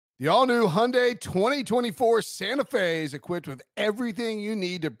The all-new Hyundai 2024 Santa Fe is equipped with everything you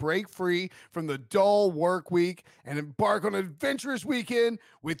need to break free from the dull work week and embark on an adventurous weekend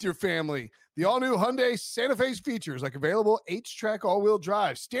with your family. The all-new Hyundai Santa Fe's features like available H-Track all-wheel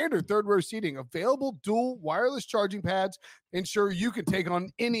drive, standard third-row seating, available dual wireless charging pads, ensure you can take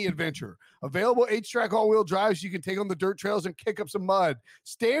on any adventure. Available H-Track all-wheel drives, you can take on the dirt trails and kick up some mud.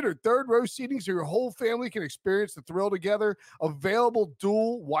 Standard third-row seating so your whole family can experience the thrill together. Available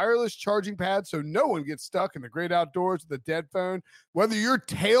dual wireless charging pads so no one gets stuck in the great outdoors with a dead phone. Whether you're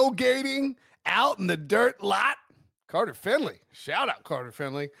tailgating out in the dirt lot, Carter Finley, shout out Carter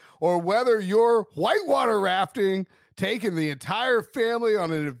Finley, or whether you're whitewater rafting, taking the entire family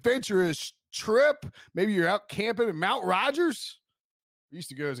on an adventurous trip, maybe you're out camping at Mount Rogers. I used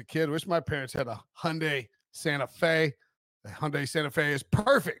to go as a kid. Wish my parents had a Hyundai Santa Fe. The Hyundai Santa Fe is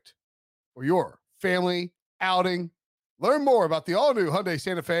perfect for your family outing. Learn more about the all-new Hyundai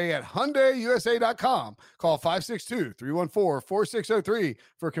Santa Fe at HyundaiUSA.com. Call 562-314-4603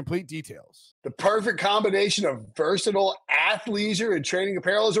 for complete details. The perfect combination of versatile athleisure and training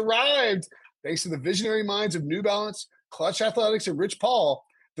apparel has arrived. Thanks to the visionary minds of New Balance, Clutch Athletics, and Rich Paul,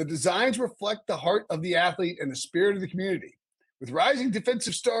 the designs reflect the heart of the athlete and the spirit of the community. With rising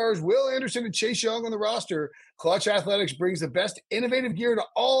defensive stars Will Anderson and Chase Young on the roster, Clutch Athletics brings the best innovative gear to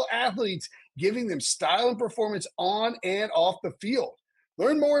all athletes, giving them style and performance on and off the field.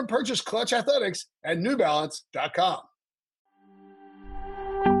 Learn more and purchase Clutch Athletics at NewBalance.com.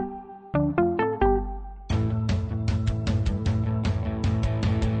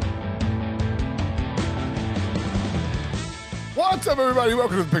 What's up, everybody?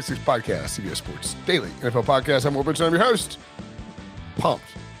 Welcome to the Pick Six Podcast, CBS Sports Daily NFL Podcast. I'm Will Bridge, and I'm your host. Pumped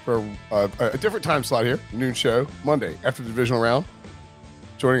for a different time slot here, noon show, Monday, after the divisional round.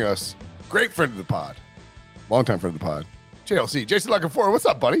 Joining us, great friend of the pod, longtime friend of the pod, JLC, Jason Lockenfora. What's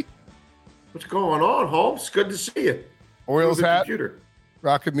up, buddy? What's going on, Holmes? Good to see you. Orioles hat, computer.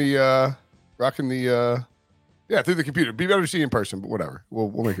 rocking the through the computer. Be better to see you in person, but whatever.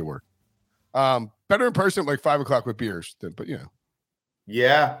 We'll make it work. Better in person at like 5 o'clock with beers, but you know.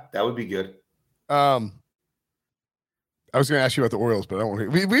 Yeah, that would be good. I was going to ask you about the Orioles, but I don't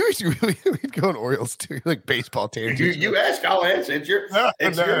want to. We'd go on Orioles too, like baseball tangents. You ask, I'll answer. It's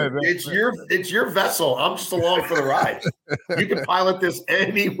your vessel. I'm just along for the ride. You can pilot this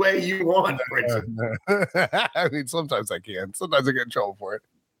any way you want, Princeton. I mean, sometimes I can. Sometimes I get in trouble for it.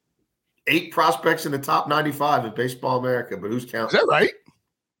 8 prospects in the top 95 in Baseball America, but who's counting? Is that right?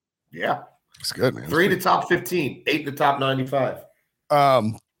 Yeah. It's good, man. 3 in the top 15, 8 in the top 95.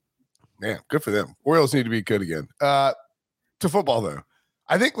 Man, good for them. Orioles need to be good again. To football though,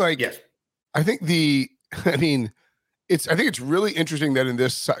 I think yes. I think it's really interesting that in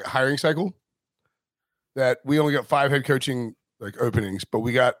this hiring cycle that we only got 5 head coaching like openings, but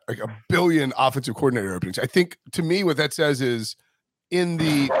we got like 1 billion offensive coordinator openings. I think to me what that says is in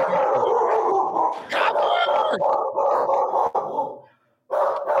the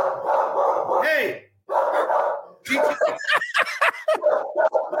hey,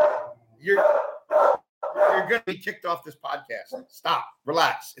 you're going to be kicked off this podcast. Stop.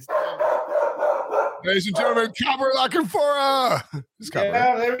 Relax. It's time. Ladies and gentlemen, Copper Lockenfora.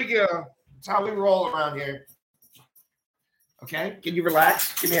 Yeah, there we go. That's how we roll around here. Okay? Can you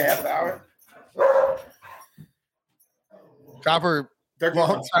relax? Give me a half hour. Copper,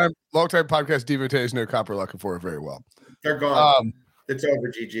 long-time podcast devotees know Copper Lockenfora very well. They're gone. It's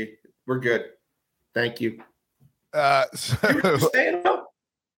over, GG. We're good. Thank you. You staying up?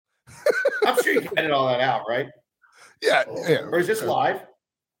 I'm sure you can edit all that out, right? Yeah. Or is this live?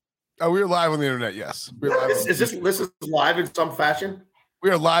 Oh, we're live on the internet, yes. Is this live in some fashion?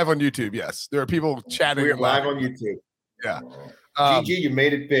 We are live on YouTube, yes. There are people chatting. We're live on YouTube. Yeah. GG, you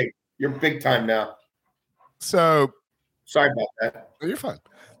made it big. You're big time now. So sorry about that. You're fine.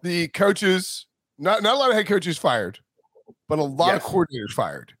 The coaches, not a lot of head coaches fired, but a lot of coordinators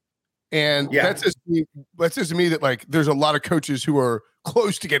fired. And that says to me that like there's a lot of coaches who are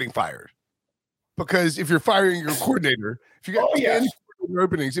close to getting fired. Because if you're firing your coordinator, if you got 10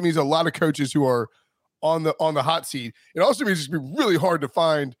 openings, it means a lot of coaches who are on the hot seat. It also means it's going to be really hard to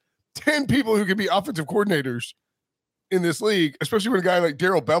find 10 people who can be offensive coordinators in this league, especially when a guy like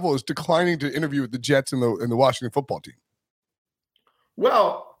Darrell Bevell is declining to interview with the Jets and the Washington football team.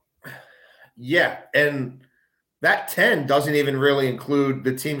 Well, yeah, and that 10 doesn't even really include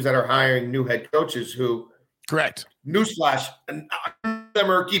the teams that are hiring new head coaches who, correct. Newsflash, none of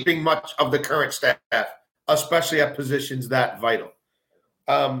them are keeping much of the current staff, especially at positions that vital.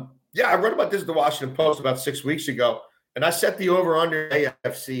 I wrote about this in the Washington Post about 6 weeks ago, and I set the over-under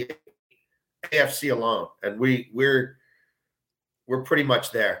AFC alone, and we're pretty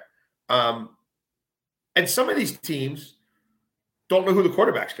much there. And some of these teams don't know who the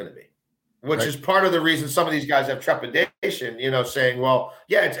quarterback's going to be, which is part of the reason some of these guys have trepidation, saying, well,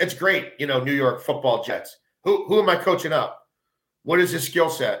 yeah, it's great, New York Football Jets. Who am I coaching up? What is his skill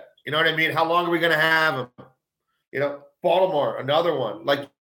set? You know what I mean? How long are we going to have him? Baltimore, another one. Like,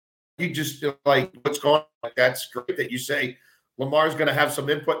 you just like, what's going on? Like, that's great that you say Lamar's going to have some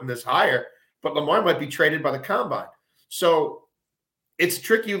input in this hire, but Lamar might be traded by the combine. So it's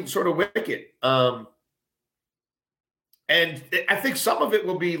tricky, sort of wicked. And I think some of it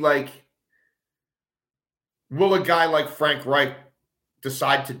will be like, will a guy like Frank Reich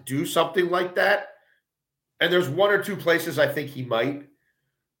decide to do something like that? And there's one or two places I think he might.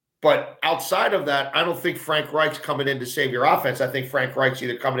 But outside of that, I don't think Frank Reich's coming in to save your offense. I think Frank Reich's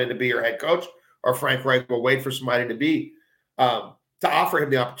either coming in to be your head coach, or Frank Reich will wait for somebody to offer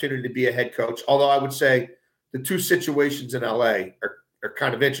him the opportunity to be a head coach. Although I would say the two situations in LA are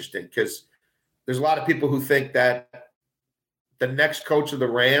kind of interesting, because there's a lot of people who think that the next coach of the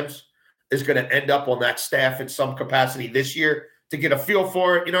Rams is going to end up on that staff in some capacity this year to get a feel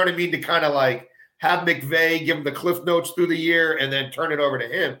for it. You know what I mean? To kind of like have McVay give him the cliff notes through the year and then turn it over to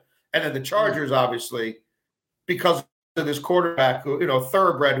him. And then the Chargers, obviously, because of this quarterback who,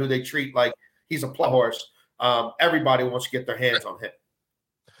 thoroughbred, who they treat like he's a plow horse, everybody wants to get their hands on him.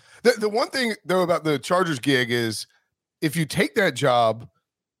 The one thing, though, about the Chargers gig is if you take that job,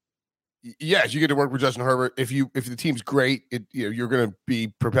 yes, you get to work with Justin Herbert. If the team's great, you're going to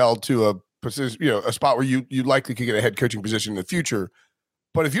be propelled to a position, a spot where you likely could get a head coaching position in the future.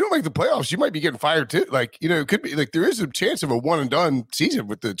 But if you don't make the playoffs, you might be getting fired too. Like, it could be like there is a chance of a one and done season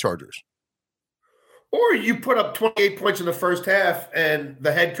with the Chargers. Or you put up 28 points in the first half and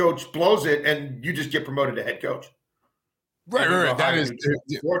the head coach blows it and you just get promoted to head coach. Right. That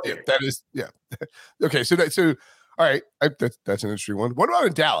is. Okay. So all right. That's an interesting one. What about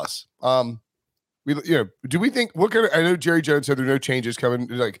in Dallas? Do we think I know Jerry Jones said there are no changes coming.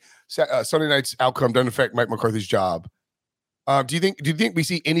 Like Sunday night's outcome doesn't affect Mike McCarthy's job. Do you think we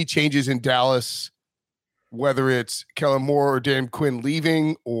see any changes in Dallas, whether it's Kellen Moore or Dan Quinn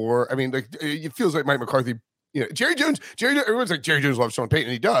leaving, or it feels like Mike McCarthy, Jerry Jones, everyone's like Jerry Jones loves Sean Payton,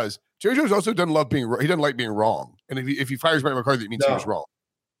 and he does. Jerry Jones also doesn't like being wrong, and if he fires Mike McCarthy, it means he was wrong.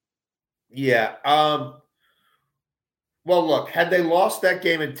 Yeah. Well, look, had they lost that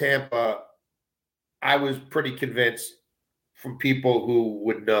game in Tampa, I was pretty convinced from people who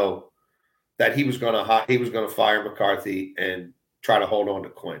would know that he was going to fire McCarthy and try to hold on to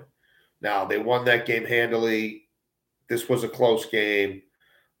Quinn. Now, they won that game handily. This was a close game.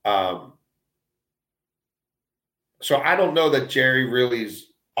 So I don't know that Jerry really is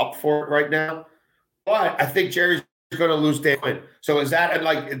up for it right now. But I think Jerry's going to lose Dan Quinn. So is that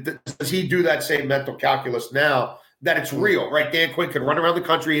does he do that same mental calculus now that it's real, right? Dan Quinn can run around the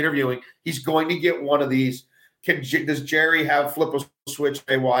country interviewing. He's going to get one of these. Does Jerry have flip a switch?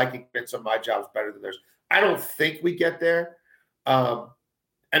 Say, well, I can convince him my job's better than theirs. I don't think we get there. And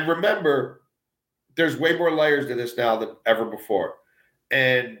remember, there's way more layers to this now than ever before.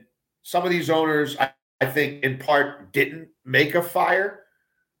 And some of these owners, I think, in part, didn't make a fire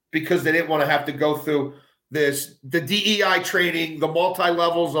because they didn't want to have to go through the DEI training, the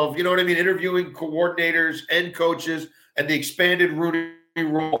multi-levels of, interviewing coordinators and coaches, and the expanded Rooney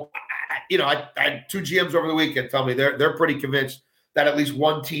Rule. I had two GMs over the weekend tell me they're pretty convinced that at least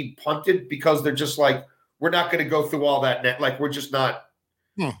one team punted because they're just like, we're not going to go through all that. Like, we're just not.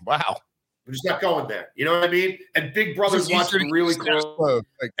 Wow. We're just not going there. You know what I mean? And Big Brother's watching really close.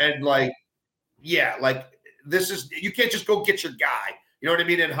 This is, you can't just go get your guy, you know what I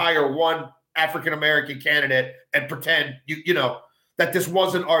mean, and hire one African-American candidate and pretend, that this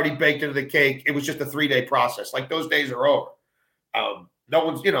wasn't already baked into the cake. It was just a 3-day process. Like, those days are over. No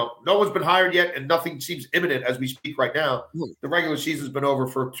one's been hired yet, and nothing seems imminent as we speak right now. The regular season's been over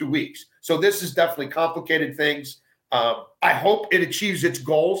for 2 weeks. So this is definitely complicated things. I hope it achieves its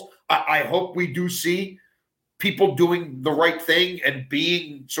goals. I hope we do see people doing the right thing and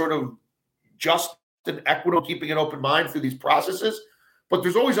being sort of just and equitable, keeping an open mind through these processes. But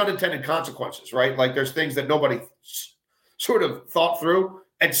there's always unintended consequences, right? Like, there's things that nobody sort of thought through.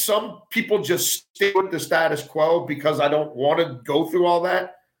 And some people just stick with the status quo because I don't want to go through all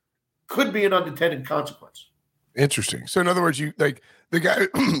that. Could be an unintended consequence. Interesting. So in other words, you like the guy,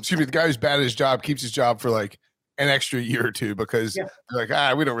 the guy who's bad at his job keeps his job for like an extra year or two because they're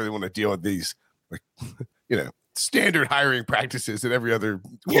like, we don't really want to deal with these, like, standard hiring practices that every other.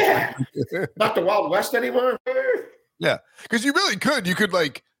 Yeah. Not the Wild West anymore. Yeah. Because you really could. You could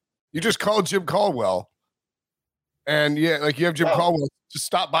you just call Jim Caldwell and you have Jim Caldwell just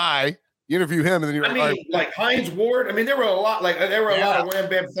stop by You interview him, and then you're I mean, like Hines Ward. I mean, there were a lot of wham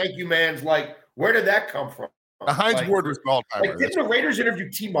bam thank you mans. Like, where did that come from? The Hines Ward was an all-timer. Like, didn't the Raiders interview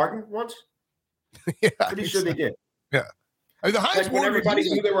T. Martin once? Yeah, pretty sure they did. Yeah, I mean, the Hines Ward when everybody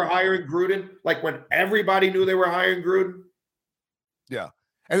knew they were hiring Gruden. Like when everybody knew they were hiring Gruden. Yeah,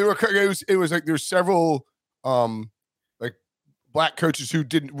 and it was like there's several like black coaches who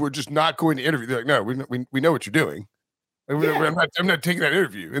were just not going to interview. They're like, no, we know what you're doing. I'm not taking that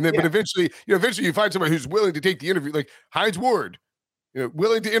interview. And then, but eventually you find somebody who's willing to take the interview, like Hines Ward,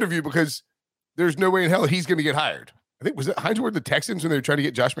 willing to interview because there's no way in hell he's going to get hired. I think was it Hines Ward the Texans when they were trying to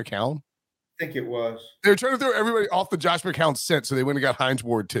get Josh McCown? I think it was. They were trying to throw everybody off the Josh McCown scent, so they went and got Hines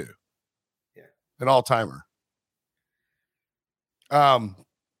Ward too. Yeah, an all-timer.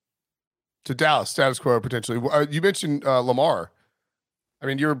 To Dallas, status quo potentially. You mentioned Lamar. I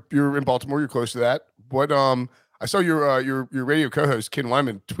mean, you're in Baltimore. You're close to that. What I saw your radio co-host Ken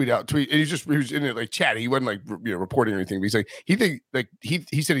Wyman tweet, and he was in it like chatting. He wasn't like reporting or anything. But he's like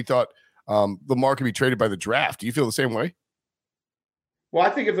he said he thought Lamar could be traded by the draft. Do you feel the same way? Well, I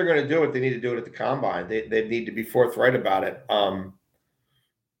think if they're going to do it, they need to do it at the combine. They need to be forthright about it. And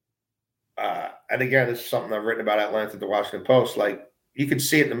again, this is something I've written about at length at the Washington Post. Like, you could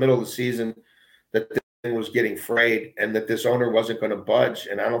see it in the middle of the season that this thing was getting frayed and that this owner wasn't going to budge.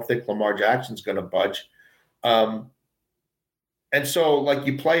 And I don't think Lamar Jackson's going to budge. And so, like,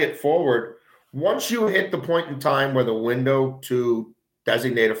 you play it forward. Once you hit the point in time where the window to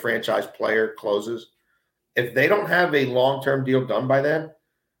designate a franchise player closes, if they don't have a long-term deal done by then,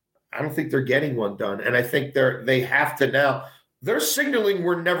 I don't think they're getting one done. And I think they have to now. They're signaling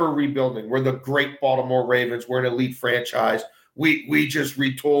we're never rebuilding. We're the great Baltimore Ravens. We're an elite franchise. We just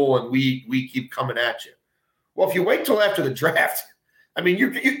retool and we keep coming at you. Well, if you wait till after the draft, I mean, you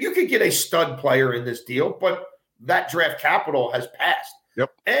could get a stud player in this deal, but that draft capital has passed.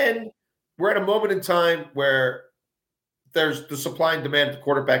 Yep. And we're at a moment in time where there's the supply and demand at the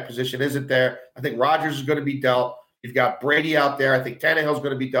quarterback position isn't there. I think Rodgers is going to be dealt. You've got Brady out there. I think Tannehill's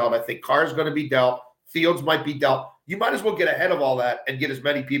going to be dealt. I think Carr's going to be dealt. Fields might be dealt. You might as well get ahead of all that and get as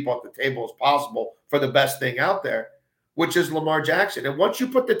many people at the table as possible for the best thing out there, which is Lamar Jackson. And once you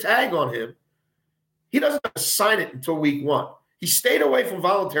put the tag on him, he doesn't have to sign it until week 1. He stayed away from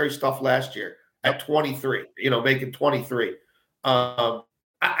voluntary stuff last year at 23, making 23.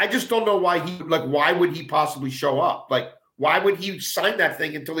 I just don't know why why would he possibly show up? Like, why would he sign that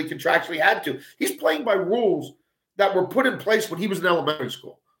thing until he contractually had to? He's playing by rules that were put in place when he was in elementary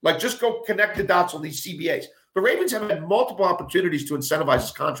school. Like, just go connect the dots on these CBAs. The Ravens have had multiple opportunities to incentivize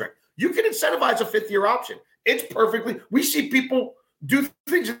his contract. You can incentivize a 5th-year option. It's perfectly – we see people do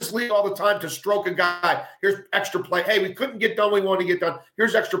things in this league all the time to stroke a guy. Here's extra play. Hey, we couldn't get done. We want to get done.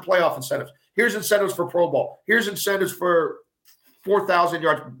 Here's extra playoff incentives. Here's incentives for Pro Bowl. Here's incentives for 4,000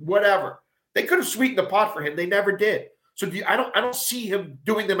 yards, whatever. They could have sweetened the pot for him. They never did. So I don't see him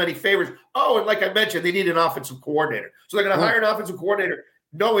doing them any favors. Oh, and like I mentioned, they need an offensive coordinator. So they're going to hire an offensive coordinator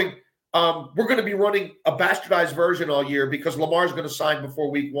knowing we're going to be running a bastardized version all year because Lamar's going to sign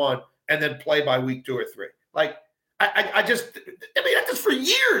before week 1 and then play by week 2 or 3. Like, I mean, that's for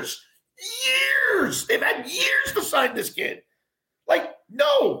years. Years. They've had years to sign this kid. Like,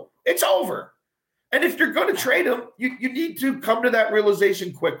 no, it's over. And if you're going to trade him, you need to come to that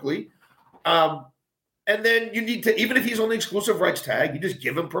realization quickly. And then you need to, even if he's on the exclusive rights tag, you just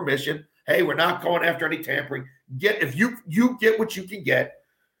give him permission. Hey, we're not going after any tampering. If you get what you can get.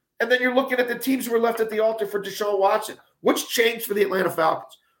 And then you're looking at the teams who are left at the altar for Deshaun Watson. What's changed for the Atlanta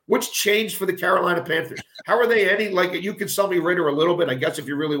Falcons? What's changed for the Carolina Panthers? How are they any, like, you could sell me Ritter a little bit, I guess, if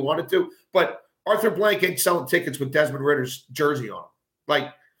you really wanted to. But Arthur Blank ain't selling tickets with Desmond Ritter's jersey on him.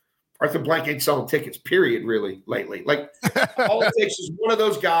 Like, Arthur Blank ain't selling tickets, period, really, lately. Like, all it takes is one of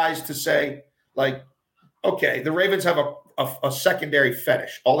those guys to say, like, okay, the Ravens have a secondary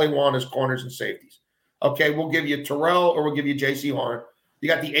fetish. All they want is corners and safeties. Okay, we'll give you Terrell or we'll give you J.C. Horn. You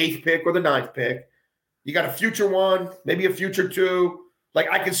got the 8th pick or the 9th pick. You got a future 1, maybe a future 2. Like,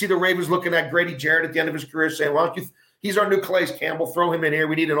 I can see the Ravens looking at Grady Jarrett at the end of his career saying, why don't you he's our new Calais Campbell. Throw him in here.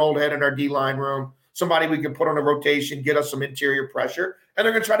 We need an old head in our D-line room. Somebody we can put on a rotation, get us some interior pressure. And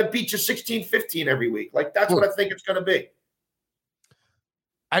they're going to try to beat you 16-15 every week. Like, that's what I think it's going to be.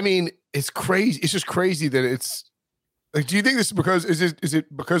 I mean, it's crazy. It's just crazy that it's like, do you think this is because is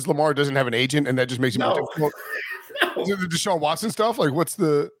it because Lamar doesn't have an agent and that just makes it more difficult? No. Is it the Deshaun Watson stuff? Like, what's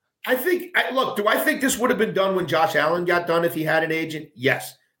the? I think do I think this would have been done when Josh Allen got done if he had an agent?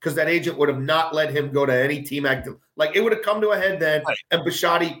 Yes, because that agent would have not let him go to any team active. Like, it would have come to a head then, right. And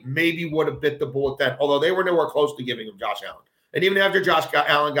Bisciotti maybe would have bit the bullet then. Although they were nowhere close to giving him Josh Allen. And even after Josh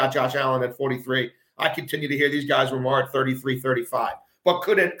Allen got Josh Allen at 43, I continue to hear these guys were more at 33, 35. But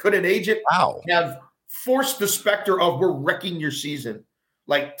could an agent Wow. have forced the specter of we're wrecking your season,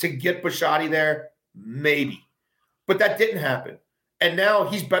 like to get Bisciotti there? Maybe. But that didn't happen. And now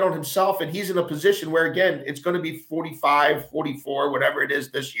he's bet on himself, and he's in a position where, again, it's going to be 45, 44, whatever it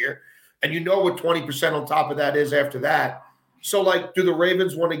is this year. And you know what 20% on top of that is after that. So, like, do the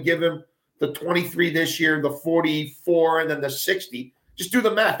Ravens want to give him the 23 this year, the 44, and then the 60? Just do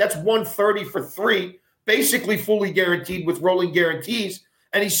the math. That's 130 for 3, basically fully guaranteed with rolling guarantees.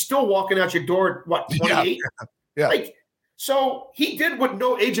 And he's still walking out your door at, what, 28? Yeah. Like, so he did what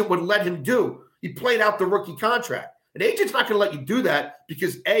no agent would let him do. He played out the rookie contract. An agent's not going to let you do that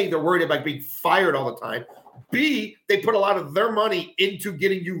because, A, they're worried about being fired all the time. B, they put a lot of their money into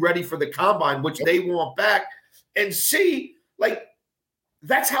getting you ready for the combine, which they want back. And C, like,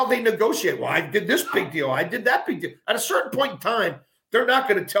 that's how they negotiate. Well, I did this big deal. I did that big deal. At a certain point in time, they're not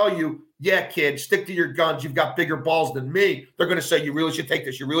going to tell you, yeah, kid, stick to your guns. You've got bigger balls than me. They're going to say, you really should take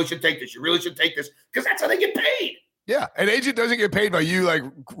this. You really should take this. You really should take this, because that's how they get paid. Yeah, an agent doesn't get paid by you like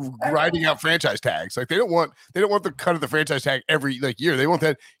grinding out franchise tags. Like they don't want the cut of the franchise tag every year. They want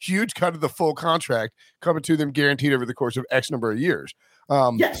that huge cut of the full contract coming to them guaranteed over the course of X number of years.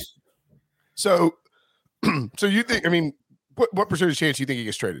 Yes. So you think? I mean, what percentage chance do you think he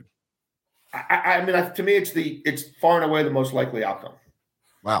gets traded? I mean, to me, it's far and away the most likely outcome.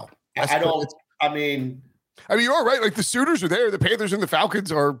 Wow. I mean, you're all right. Like the suitors are there. The Panthers and the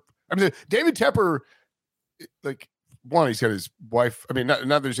Falcons are. I mean, David Tepper, like. One, he's got his wife. I mean, not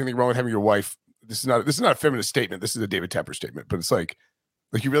that there's anything wrong with having your wife. This is not a feminist statement. This is a David Tepper statement. But it's like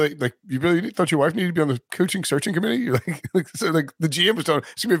you really thought your wife needed to be on the coaching searching committee. You're so the GM was telling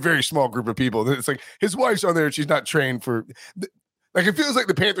it's gonna be a very small group of people. Then it's like his wife's on there and she's not trained for. Like it feels like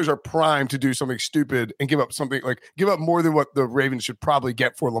the Panthers are primed to do something stupid and give up more than what the Ravens should probably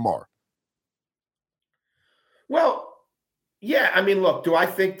get for Lamar. Well. Yeah, I mean, look, do I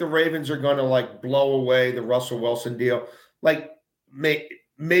think the Ravens are going to blow away the Russell Wilson deal?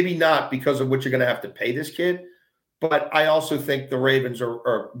 Maybe not because of what you're going to have to pay this kid, but I also think the Ravens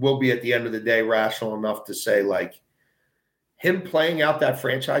will be at the end of the day rational enough to say him playing out that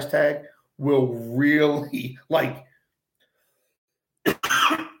franchise tag will really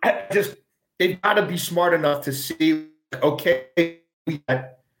they've got to be smart enough to see, okay, we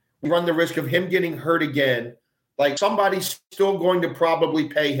run the risk of him getting hurt again. Somebody's still going to probably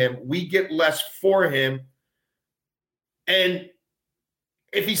pay him. We get less for him. And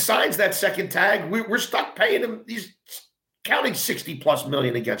if he signs that second tag, we're stuck paying him. He's counting 60+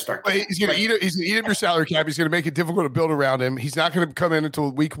 million against our cap. He's going to eat up your salary cap. He's going to make it difficult to build around him. He's not going to come in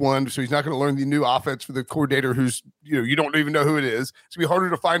until week 1, so he's not going to learn the new offense for the coordinator who's, you don't even know who it is. It's going to be harder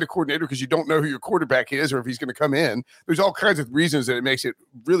to find a coordinator because you don't know who your quarterback is or if he's going to come in. There's all kinds of reasons that it makes it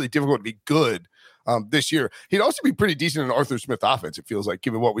really difficult to be good this year. He'd also be pretty decent in Arthur Smith offense, it feels like,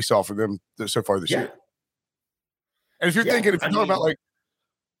 given what we saw from them so far this year. And if you're talking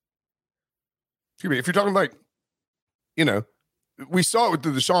about we saw it with the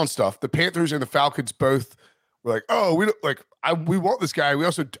Deshaun stuff. The Panthers and the Falcons both were like, oh, we want this guy. We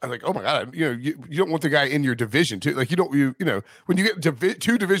also oh my God, you don't want the guy in your division too. When you get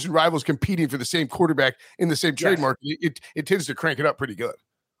two division rivals competing for the same quarterback in the same trade market, it tends to crank it up pretty good.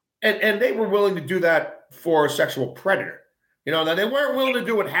 And they were willing to do that for a sexual predator. Now they weren't willing to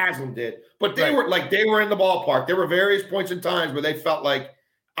do what Haslam did, but they were in the ballpark. There were various points in times where they felt like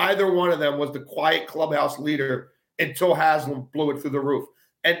either one of them was the quiet clubhouse leader until Haslam blew it through the roof.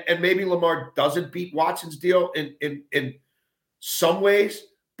 And maybe Lamar doesn't beat Watson's deal in some ways,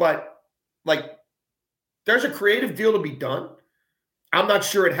 but there's a creative deal to be done. I'm not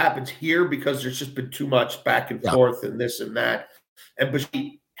sure it happens here because there's just been too much back and forth and this and that. But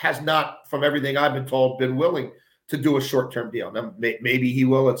he has not, from everything I've been told, been willing to do a short-term deal. Now, maybe he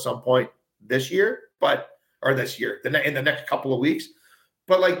will at some point this year, in the next couple of weeks.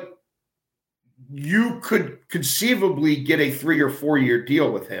 But you could conceivably get a 3 or 4 year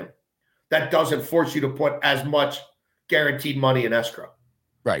deal with him that doesn't force you to put as much guaranteed money in escrow.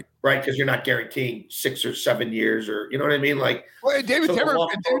 Right. Because you're not guaranteeing 6 or 7 years, or you know what I mean? David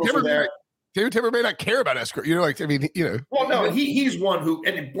Tepper may not care about escrow. Well, no, he's one who,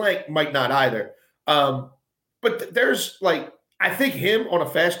 and blank might not either. But there's I think him on a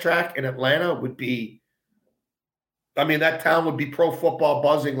fast track in Atlanta would be. That town would be pro football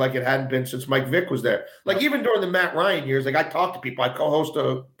buzzing like it hadn't been since Mike Vick was there. Even during the Matt Ryan years, I talk to people. I co-host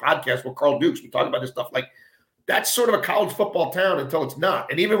a podcast with Carl Dukes. We talk about this stuff. That's sort of a college football town until it's not.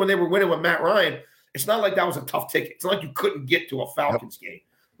 And even when they were winning with Matt Ryan, it's not like that was a tough ticket. It's not like you couldn't get to a Falcons game.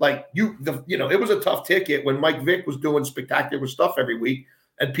 It was a tough ticket when Mike Vick was doing spectacular stuff every week,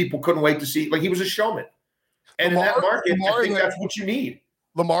 and people couldn't wait to see. He was a showman. And Lamar, in that market, Lamar I think that's what you need.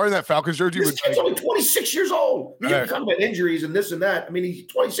 Lamar in that Falcons jersey. This kid's only 26 years old. You can talk about injuries and this and that. I mean, he's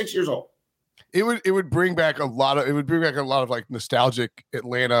 26 years old. It would bring back a lot of like nostalgic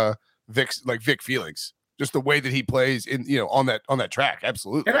Atlanta Vic Felix. Just the way that he plays in, on that track.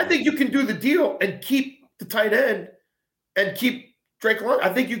 Absolutely. And I think you can do the deal and keep the tight end and keep Drake Long.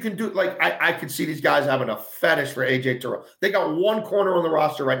 I think you can do I could see these guys having a fetish for AJ Terrell. They got one corner on the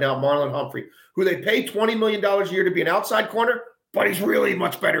roster right now, Marlon Humphrey, who they pay $20 million a year to be an outside corner, but he's really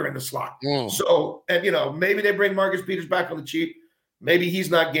much better in the slot. So, and maybe they bring Marcus Peters back on the cheap. Maybe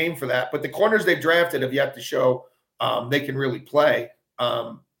he's not game for that. But the corners they've drafted have yet to show they can really play.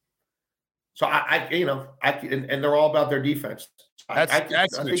 So and they're all about their defense.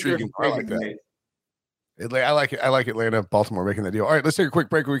 That's an intriguing part. I like it. I like Atlanta, Baltimore making that deal. All right, let's take a quick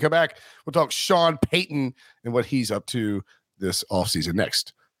break. When we come back, we'll talk Sean Payton and what he's up to this offseason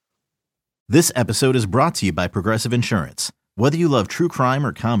next. This episode is brought to you by Progressive Insurance. Whether you love true crime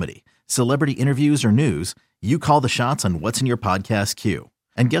or comedy, celebrity interviews or news, you call the shots on what's in your podcast queue.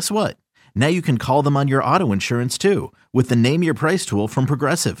 And guess what? Now you can call them on your auto insurance too with the Name Your Price tool from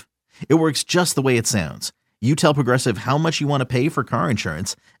Progressive. It works just the way it sounds. You tell Progressive how much you want to pay for car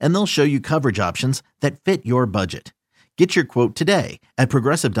insurance, and they'll show you coverage options that fit your budget. Get your quote today at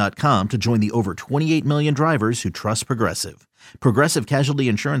Progressive.com to join the over 28 million drivers who trust Progressive. Progressive Casualty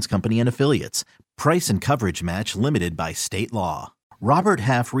Insurance Company and Affiliates. Price and coverage match limited by state law. Robert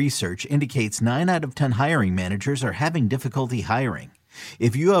Half research indicates 9 out of 10 hiring managers are having difficulty hiring.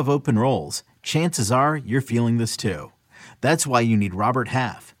 If you have open roles, chances are you're feeling this too. That's why you need Robert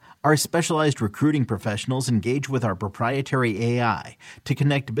Half. Our specialized recruiting professionals engage with our proprietary AI to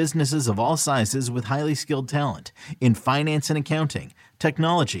connect businesses of all sizes with highly skilled talent in finance and accounting,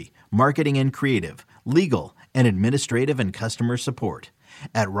 technology, marketing and creative, legal, and administrative and customer support.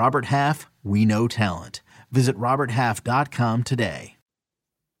 At Robert Half, we know talent. Visit roberthalf.com today.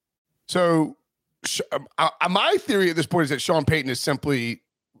 So my theory at this point is that Sean Payton is simply,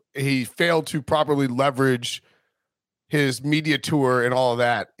 he failed to properly leverage his media tour and all of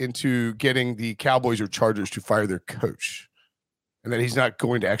that into getting the Cowboys or Chargers to fire their coach, and that he's not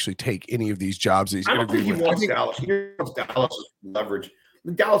going to actually take any of these jobs. I don't think he wants Dallas. He wants Dallas leverage.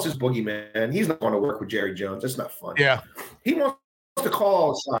 Dallas is boogeyman. He's not going to work with Jerry Jones. That's not fun. Yeah, he wants to call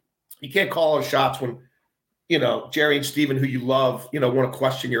all the shots. You can't call all the shots when Jerry and Steven, who you love, want to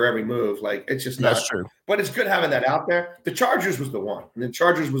question your every move. Like, it's just not. That's true. But it's good having that out there. The Chargers was the one, and the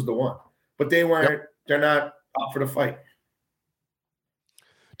Chargers was the one, but they weren't. Yep. They're not up for the fight.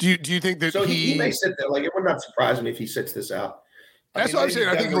 Do you think that he may sit there? Like, it would not surprise me if he sits this out. That's what I'm saying.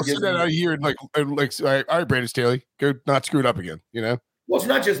 I think he'll sit that out here and like, all right, Brandon Staley, go not screw it up again. Well, it's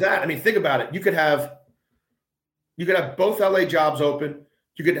not just that. I mean, think about it. You could have both LA jobs open.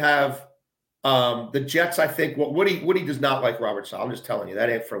 You could have the Jets. I think Woody does not like Robert Saleh. I'm just telling you, that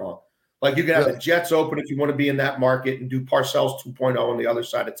ain't for long. Like, you could have the Jets open if you want to be in that market and do Parcells 2.0 on the other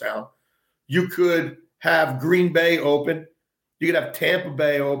side of town. You could have Green Bay open. You could have Tampa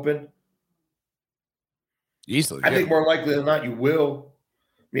Bay open. Easily. I think more likely than not you will.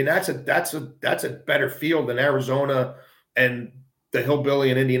 I mean, that's a better field than Arizona and the hillbilly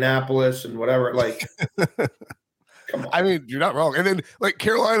in Indianapolis and whatever. Like, come on. I mean, you're not wrong. And then like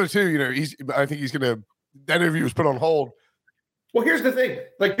Carolina too, I think he's gonna, that interview was put on hold. Well, here's the thing.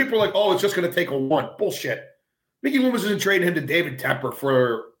 Like, people are like, oh, it's just gonna take a one. Bullshit. Mickey Loomis isn't trading him to David Tepper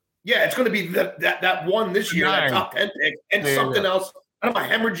for it's going to be that one this year, that top 10 pick, and something else. I'm going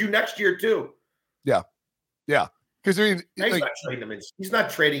to hemorrhage you next year too. Yeah. Because I mean, he's not trading him. He's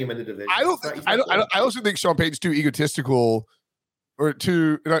not trading him in the division. I also think Sean Payton's too egotistical, or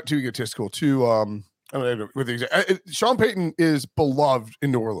not too egotistical. I don't know with the exact. Sean Payton is beloved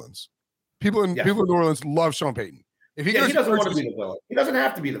in New Orleans. People in New Orleans love Sean Payton. If he doesn't want to be the villain. He doesn't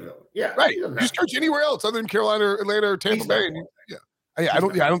have to be the villain. Yeah, right. Just coach anywhere else other than Carolina, or Atlanta, or Tampa Bay. I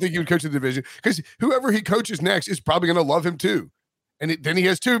don't think he would coach the division, because whoever he coaches next is probably going to love him too, and then he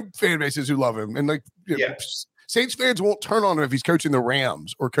has two fan bases who love him, and Saints fans won't turn on him if he's coaching the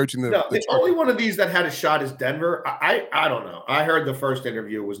Rams or coaching the. No, the only one of these that had a shot is Denver. I don't know. I heard the first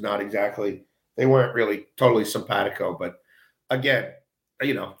interview was not exactly. They weren't really totally simpatico, but again,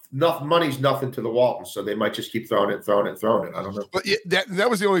 money's nothing to the Waltons, so they might just keep throwing it. I don't know. But that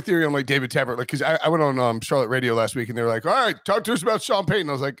was the only theory on like David Tepper, like, because I went on Charlotte Radio last week and they were like, all right, talk to us about Sean Payton.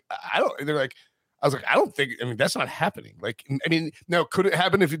 I was like, I don't think. I mean, that's not happening. Like, I mean, now could it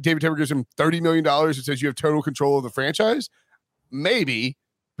happen if David Tepper gives him $30 million and says you have total control of the franchise? Maybe,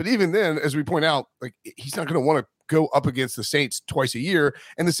 but even then, as we point out, like, he's not going to want to go up against the Saints twice a year,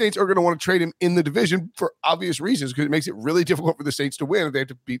 and the Saints are going to want to trade him in the division for obvious reasons, because it makes it really difficult for the Saints to win if they have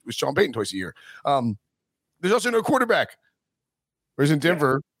to beat with Sean Payton twice a year. there's also no quarterback. Whereas in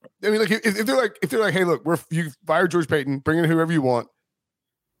Denver, I mean, like if they're like, hey, look, you fired George Payton, bring in whoever you want.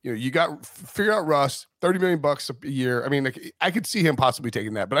 You know, you got figure out Russ, $30 million a year. I mean, like I could see him possibly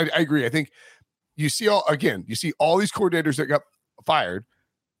taking that, but I agree. I think you see all these coordinators that got fired.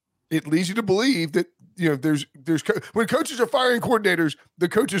 It leads you to believe that, you know, there's when coaches are firing coordinators, the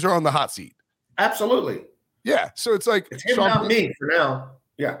coaches are on the hot seat. Absolutely. Yeah. So it's like it's him, not me for now.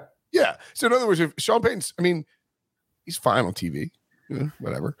 Yeah. Yeah. So in other words, if Sean Payton's, I mean, he's fine on TV, you know,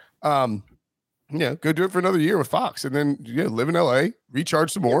 whatever. Yeah, go do it for another year with Fox, and then live in LA, recharge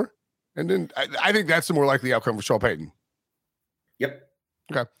some more, and then I think that's the more likely outcome for Sean Payton. Yep.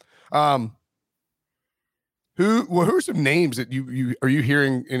 Okay. Who are some names that you are you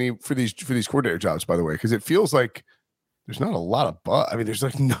hearing any for these coordinator jobs, by the way? Because it feels like there's not a lot of buzz. I mean, there's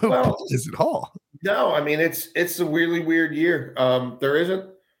like no buzz at all. No, I mean it's a really weird year. There isn't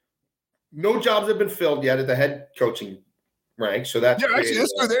no jobs have been filled yet at the head coaching rank. So that's actually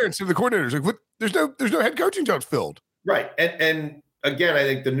let's go there instead of the coordinators. Like, what? There's no head coaching jobs filled. Right, and again, I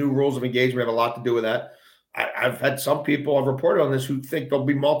think the new rules of engagement have a lot to do with that. I've had some people have reported on this who think there'll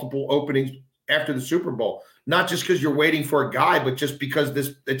be multiple openings after the Super Bowl, not just because you're waiting for a guy, but just because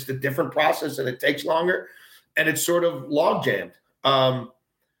it's a different process and it takes longer, and it's sort of log jammed.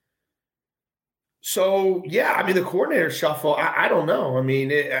 So yeah, I mean the coordinator shuffle. I don't know. I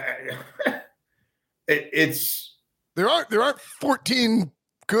mean it's there aren't 14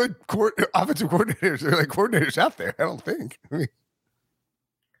 good offensive coordinators. They're like coordinators out there. I don't think.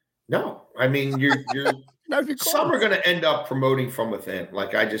 No, I mean you're some are going to end up promoting from within.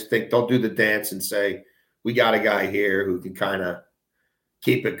 Like I just think they'll do the dance and say, we got a guy here who can kind of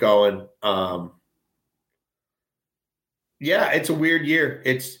keep it going. Yeah, it's a weird year.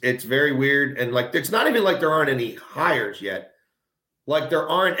 It's very weird. And like, it's not even like there aren't any hires yet. Like there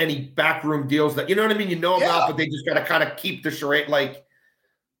aren't any backroom deals that, you know what I mean? You know about, but they just got to kind of keep the charade. Like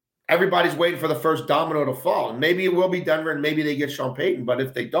everybody's waiting for the first domino to fall. And maybe it will be Denver and maybe they get Sean Payton. But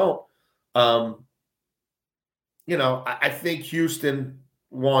if they don't, I think Houston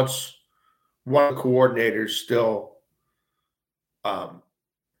wants one of the coordinators still. I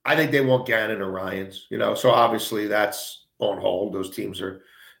think they want Gannon or Ryans, so obviously that's on hold. Those teams are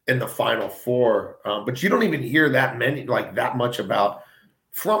in the Final Four. But you don't even hear that much about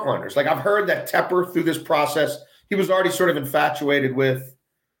front runners. Like I've heard that Tepper through this process, he was already sort of infatuated with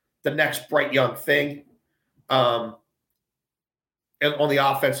the next bright young thing. And on the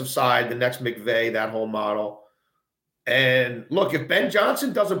offensive side, the next McVay, that whole model. And look, if Ben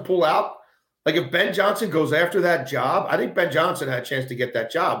Johnson doesn't pull out, like if Ben Johnson goes after that job, I think Ben Johnson had a chance to get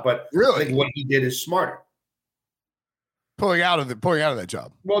that job. But really, I think what he did is smarter. Pulling out of that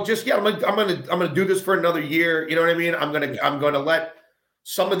job. Well, I'm gonna do this for another year. You know what I mean? I'm gonna let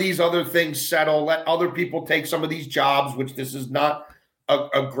some of these other things settle. Let other people take some of these jobs, which this is not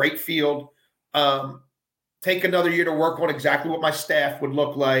a great field. Take another year to work on exactly what my staff would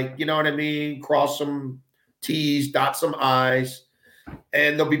look like. You know what I mean? Cross some T's, dot some I's,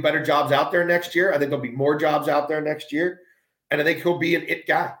 and there'll be better jobs out there next year. I think there'll be more jobs out there next year, and I think he'll be an it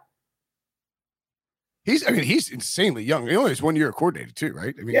guy. He's insanely young. He only has 1 year of coordinator too,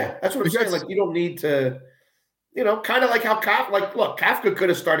 right? I mean, yeah, that's what I'm saying. Like you don't need to, kind of like how Kafka could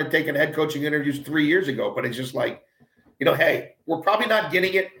have started taking head coaching interviews 3 years ago, but it's just like, hey, we're probably not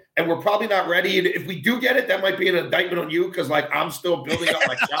getting it, and we're probably not ready. And if we do get it, that might be an indictment on you because like I'm still building up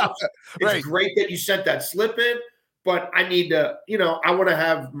my chops. It's great that you sent that slip in, but I need to, I want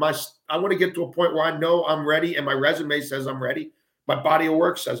to get to a point where I know I'm ready, and my resume says I'm ready. My body of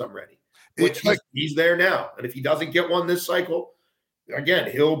work says I'm ready. Which he's there now. And if he doesn't get one this cycle,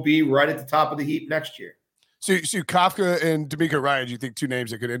 again, he'll be right at the top of the heap next year. So Kafka and DeMeco Ryans, you think two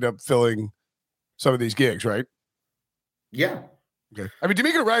names that could end up filling some of these gigs, right? Yeah. Okay. I mean,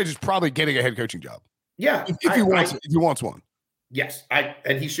 DeMeco Ryans is probably getting a head coaching job. Yeah. If he wants one. Yes.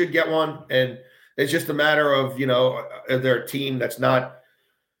 And he should get one. And it's just a matter of, their team that's not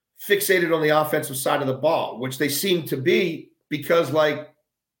fixated on the offensive side of the ball, which they seem to be because like,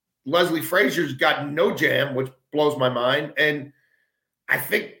 Leslie Frazier's got no jam, which blows my mind. And I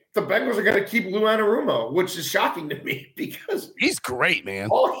think the Bengals are going to keep Lou Anarumo, which is shocking to me because he's great, man.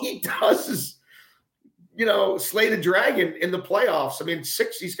 All he does is, slay the dragon in the playoffs. I mean,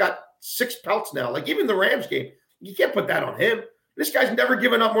 he's got 6 pelts now. Like even the Rams game, you can't put that on him. This guy's never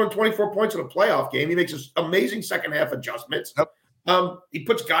given up more than 24 points in a playoff game. He makes amazing second half adjustments. Yep. He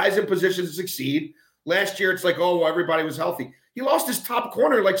puts guys in position to succeed. Last year, it's like, well, everybody was healthy. He lost his top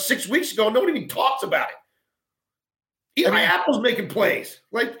corner like 6 weeks ago. Nobody even talks about it. Eli Apple's making plays.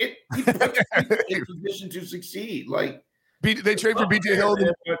 Like he puts in position to succeed. Like they trade for BJ Hill.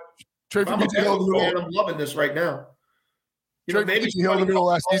 Trade for I'm a BJ Hill in the Bengals fan. middle. I'm loving this right now. Trade for BJ Hill in the middle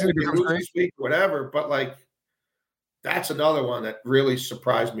of last season to be lose this week, whatever. But like, that's another one that really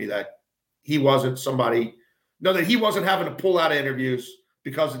surprised me that he wasn't somebody. No, that he wasn't having to pull out of interviews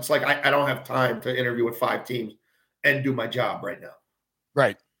because it's like I don't have time to interview with 5 teams and do my job right now.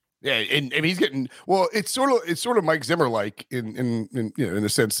 Right. Yeah, and he's getting It's sort of Mike Zimmer like in in the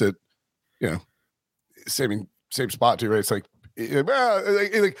sense that same spot too, right? It's like,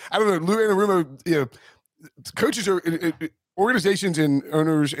 like I don't know, Lou Anarumo, coaches are organizations and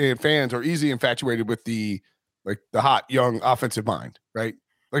owners and fans are easily infatuated with the hot young offensive mind, right?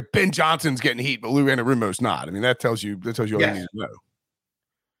 Like Ben Johnson's getting heat, but Lou Anarumo's not. I mean, that tells you all you need to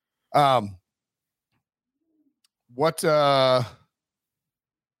know.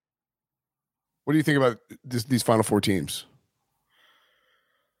 What do you think about these Final Four teams?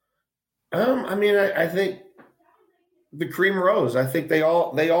 I mean, I think the cream rose. I think they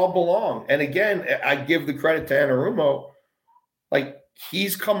all belong. And again, I give the credit to Anarumo. Like,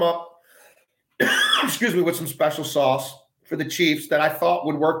 he's come up, excuse me, with some special sauce for the Chiefs that I thought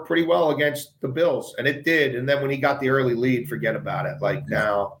would work pretty well against the Bills, and it did. And then when he got the early lead, forget about it. Like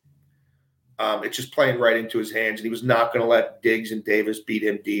now, it's just playing right into his hands, and he was not going to let Diggs and Davis beat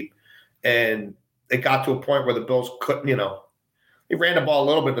him deep. And it got to a point where the Bills couldn't, they ran the ball a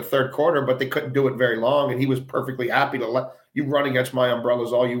little bit in the third quarter, but they couldn't do it very long. And he was perfectly happy to let you run against my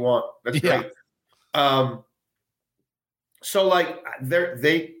umbrellas all you want. That's great. So like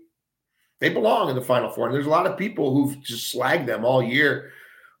they belong in the Final Four. And there's a lot of people who've just slagged them all year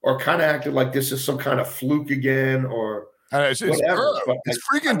or kind of acted like this is some kind of fluke again or whatever. It's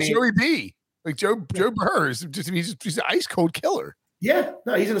freaking Joey B. Like Joe Burr is he's an ice cold killer. Yeah,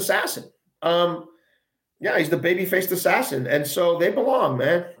 no, he's an assassin. Yeah, he's the baby-faced assassin. And so they belong,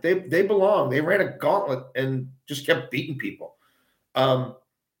 man. They belong. They ran a gauntlet and just kept beating people.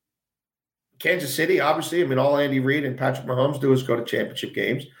 Kansas City, obviously, I mean, all Andy Reid and Patrick Mahomes do is go to championship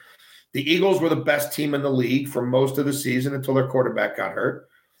games. The Eagles were the best team in the league for most of the season until their quarterback got hurt.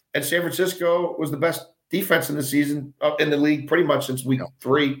 And San Francisco was the best defense in the season in the league pretty much since week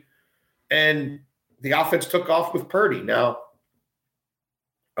 3. And the offense took off with Purdy. Now,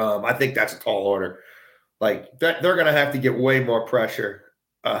 I think that's a tall order. Like, they're going to have to get way more pressure.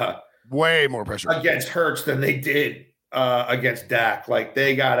 Way more pressure. Against Hurts than they did against Dak. Like,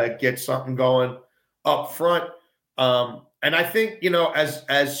 they got to get something going up front. And I think,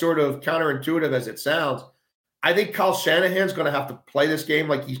 as sort of counterintuitive as it sounds, I think Kyle Shanahan's going to have to play this game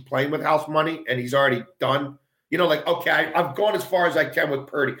like he's playing with house money, and he's already done. Okay, I've gone as far as I can with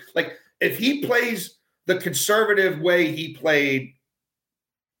Purdy. Like, if he plays the conservative way he played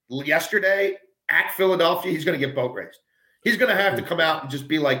yesterday at Philadelphia, he's going to get boat raced. He's going to have to come out and just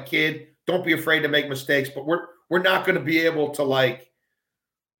be like, kid, don't be afraid to make mistakes, but we're not going to be able to, like,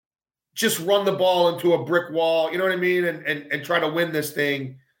 just run the ball into a brick wall, you know what I mean, and try to win this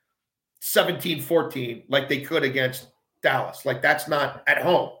thing 17-14 like they could against Dallas. Like, that's not at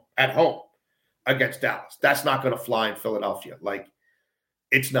home against Dallas. That's not going to fly in Philadelphia. Like,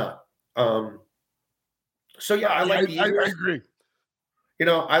 it's not. So, yeah, I like the Eagles. I agree.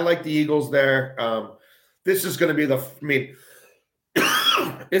 I like the Eagles there. This is going to be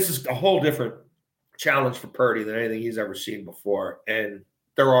this is a whole different challenge for Purdy than anything he's ever seen before. And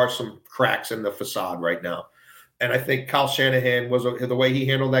there are some cracks in the facade right now. And I think Kyle Shanahan the way he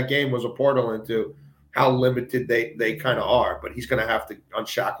handled that game was a portal into how limited they kind of are. But he's going to have to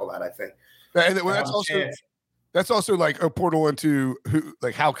unshackle that, I think. And that's also like a portal into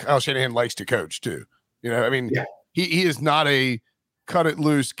how Kyle Shanahan likes to coach too. I mean, he is not a cut it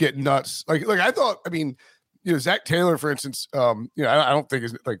loose, get nuts. Like I thought. I mean, Zach Taylor, for instance. I don't think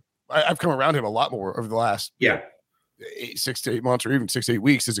is like I've come around him a lot more over the last 6 to 8 months or even 6 to 8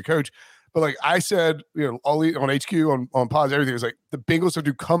 weeks as a coach. But like I said, all on HQ on pods, everything was like the Bengals have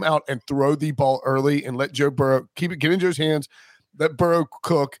to come out and throw the ball early and let Joe Burrow get in Joe's hands, let Burrow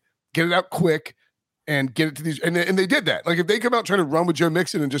cook, get it out quick, and get it to these. And they did that. Like if they come out trying to run with Joe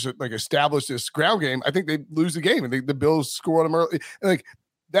Mixon and just like establish this ground game, I think they lose the game. And the Bills score on them early. And like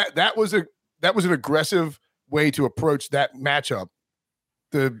that was an aggressive way to approach that matchup.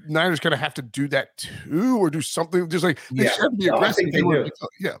 The Niners kind of have to do that too, or do something. Just like they should have to be aggressive.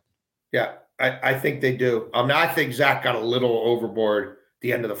 Yeah, I think they do. I think Zach got a little overboard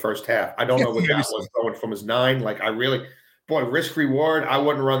the end of the first half. I don't know what that was going from his 9. Like risk reward. I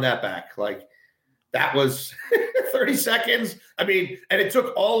wouldn't run that back. Like that was 30 seconds. I mean, and it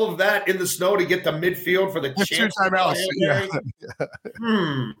took all of that in the snow to get to midfield for the chance. 2 timeouts.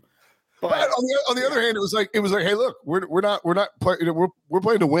 But on the other hand, it was like, hey, look, we're not we're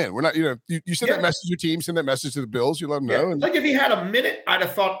playing to win. We're not, you send that message to your team, send that message to the Bills, you let them know. And, like if he had a minute, I'd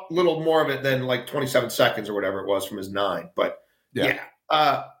have thought a little more of it than like 27 seconds or whatever it was from his 9. But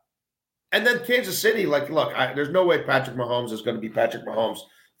and then Kansas City, like, look, there's no way Patrick Mahomes is going to be Patrick Mahomes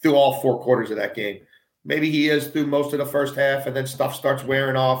through all 4 quarters of that game. Maybe he is through most of the first half, and then stuff starts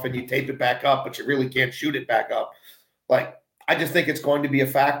wearing off, and you tape it back up, but you really can't shoot it back up. Like, I just think it's going to be a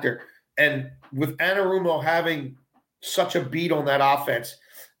factor. And with Anarumo having such a beat on that offense,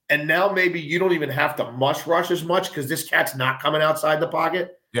 and now maybe you don't even have to mush rush as much because this cat's not coming outside the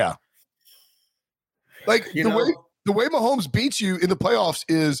pocket. Yeah. Like the way Mahomes beats you in the playoffs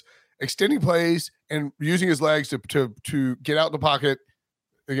is extending plays and using his legs to get out in the pocket,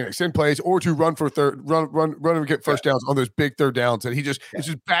 again, extend plays, or to run for run and get first downs on those big third downs. And it's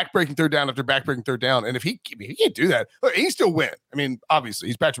just backbreaking third down after backbreaking third down. And if he can't do that, look, he still win. I mean, obviously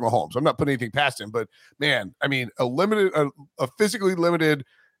he's Patrick Mahomes. I'm not putting anything past him, but man, I mean, a physically limited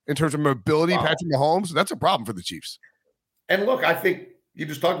in terms of mobility, Patrick Mahomes, that's a problem for the Chiefs. And look, I think you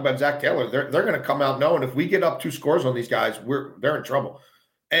just talked about Zach Taylor. They're going to come out knowing if we get up 2 scores on these guys, they're in trouble.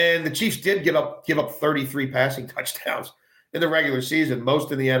 And the Chiefs did give up 33 passing touchdowns in the regular season,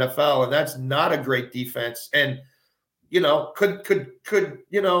 most in the NFL, and that's not a great defense. And could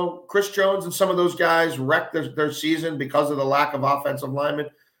Chris Jones and some of those guys wreck their season because of the lack of offensive linemen?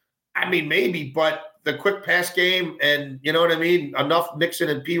 I mean, maybe, but the quick pass game and you know what I mean, enough Mixon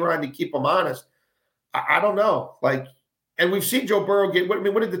and Pirine to keep them honest. I don't know. Like, and we've seen Joe Burrow get. What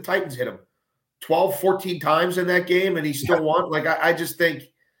did the Titans hit him? 12, 14 times in that game, and he still won. Like, I just think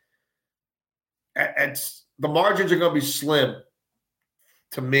the margins are going to be slim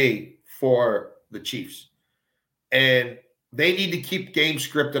to me for the Chiefs. And they need to keep game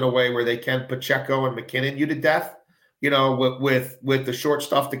script in a way where they can Pacheco and McKinnon you to death, with the short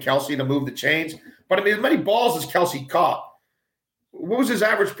stuff to Kelsey to move the chains. But, I mean, as many balls as Kelsey caught, what was his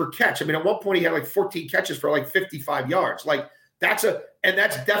average per catch? I mean, at one point he had like 14 catches for like 55 yards. Like, that's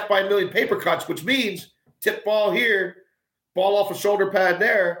death by a million paper cuts, which means tip ball here, ball off a shoulder pad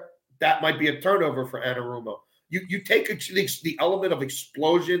there. That might be a turnover for Anarumo. You take the element of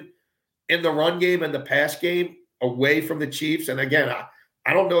explosion in the run game and the pass game away from the Chiefs. And again,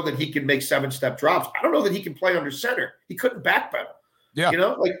 I don't know that he can make 7-step drops. I don't know that he can play under center. He couldn't backpedal. Yeah.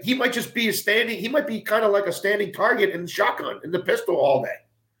 Like he might just be he might be kind of like a standing target in the shotgun, in the pistol all day.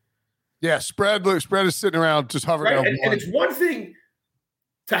 Yeah. Spread is sitting around just hovering. Right? And it's one thing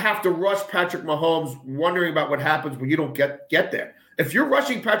to have to rush Patrick Mahomes wondering about what happens when you don't get there. If you're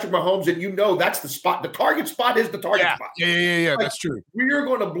rushing Patrick Mahomes and that's the spot, the target spot is the target spot. Yeah, that's true. We're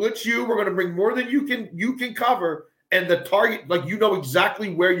going to blitz you. We're going to bring more than you can cover. And the target, like,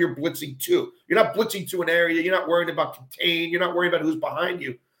 exactly where you're blitzing to. You're not blitzing to an area. You're not worried about contain. You're not worried about who's behind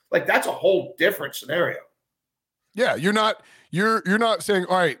you. Like, that's a whole different scenario. Yeah, you're not saying,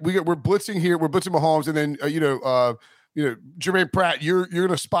 all right, we're blitzing here. We're blitzing Mahomes. And then, Jermaine Pratt, you're going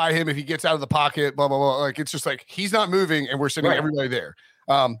to spy him if he gets out of the pocket, blah, blah, blah. Like, it's just like, he's not moving and we're sending everybody there.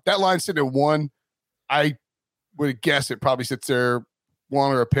 That line's sitting at 1. I would guess it probably sits there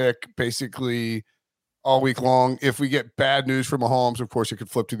 1 or a pick basically all week long. If we get bad news from Mahomes, of course, it could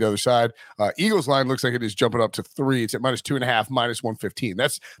flip to the other side. Eagles line looks like it is jumping up to 3. It's at -2.5,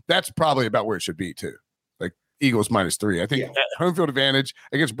 -115. That's probably about where it should be too. Like Eagles -3. I think home field advantage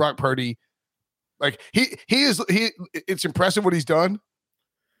against Brock Purdy. Like it's impressive what he's done,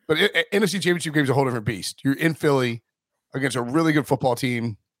 but NFC Championship game is a whole different beast. You're in Philly against a really good football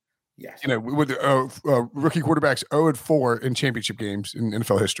team. Yes. With rookie quarterbacks 0-4 in championship games in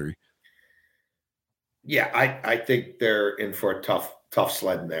NFL history. Yeah, I think they're in for a tough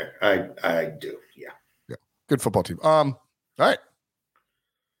sled in there. I do. Yeah. Good football team. All right.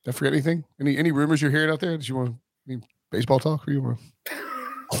 Did I forget anything? Any rumors you're hearing out there? Did you want any baseball talk? Or you want?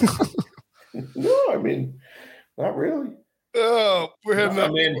 No, I mean, not really. Oh, we're heading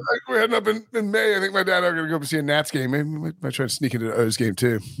up in May. I think my dad and I are going to go see a Nats game. Maybe we might try to sneak into the O's game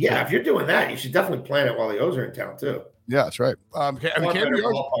too. Yeah, if you're doing that, you should definitely plan it while the O's are in town too. Yeah, that's right.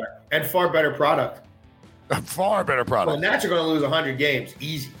 And far better product. A far better product. Well, Nats are going to lose 100 games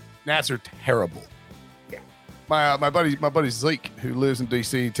easy. Nats are terrible. Yeah. My buddy Zeke, who lives in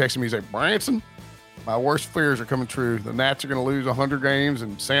DC, texted me. He's like, Branson, my worst fears are coming true. The Nats are going to lose 100 games,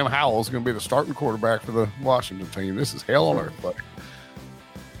 and Sam Howell's going to be the starting quarterback for the Washington team. This is hell on earth, buddy.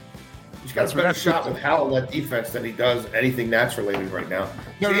 He's got a better shot with Howell that defense than he does anything Nats related right now.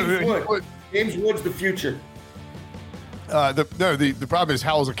 James Wood's the future. The problem is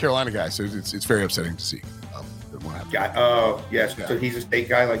Howell's a Carolina guy, so it's very upsetting to see. Yes. So he's a state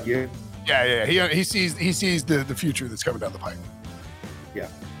guy like you. Yeah. He sees the future that's coming down the pipe. Yeah.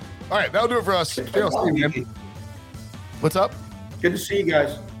 All right, that'll do it for us. JLC, man. What's up? Good to see you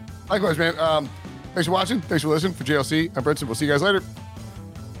guys. Likewise, man. Thanks for watching. Thanks for listening. For JLC, I'm Brinson. We'll see you guys later.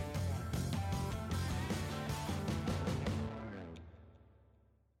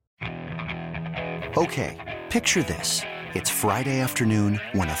 Okay, picture this. It's Friday afternoon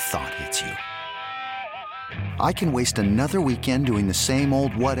when a thought hits you. I can waste another weekend doing the same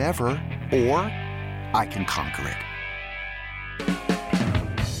old whatever, or I can conquer it.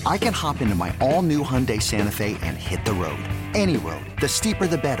 I can hop into my all-new Hyundai Santa Fe and hit the road. Any road. The steeper,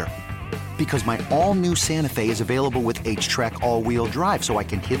 the better. Because my all-new Santa Fe is available with H-Track all-wheel drive, so I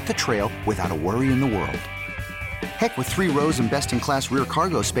can hit the trail without a worry in the world. Heck, with 3 rows and best-in-class rear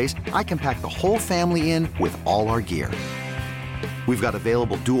cargo space, I can pack the whole family in with all our gear. We've got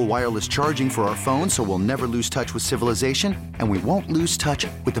available dual wireless charging for our phones, so we'll never lose touch with civilization, and we won't lose touch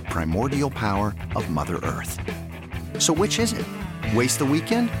with the primordial power of Mother Earth. So which is it? Waste the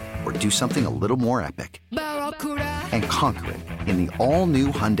weekend or do something a little more epic? And conquer it in the all-new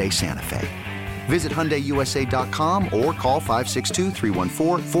Hyundai Santa Fe. Visit HyundaiUSA.com or call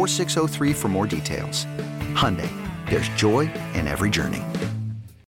 562-314-4603 for more details. Hyundai, there's joy in every journey.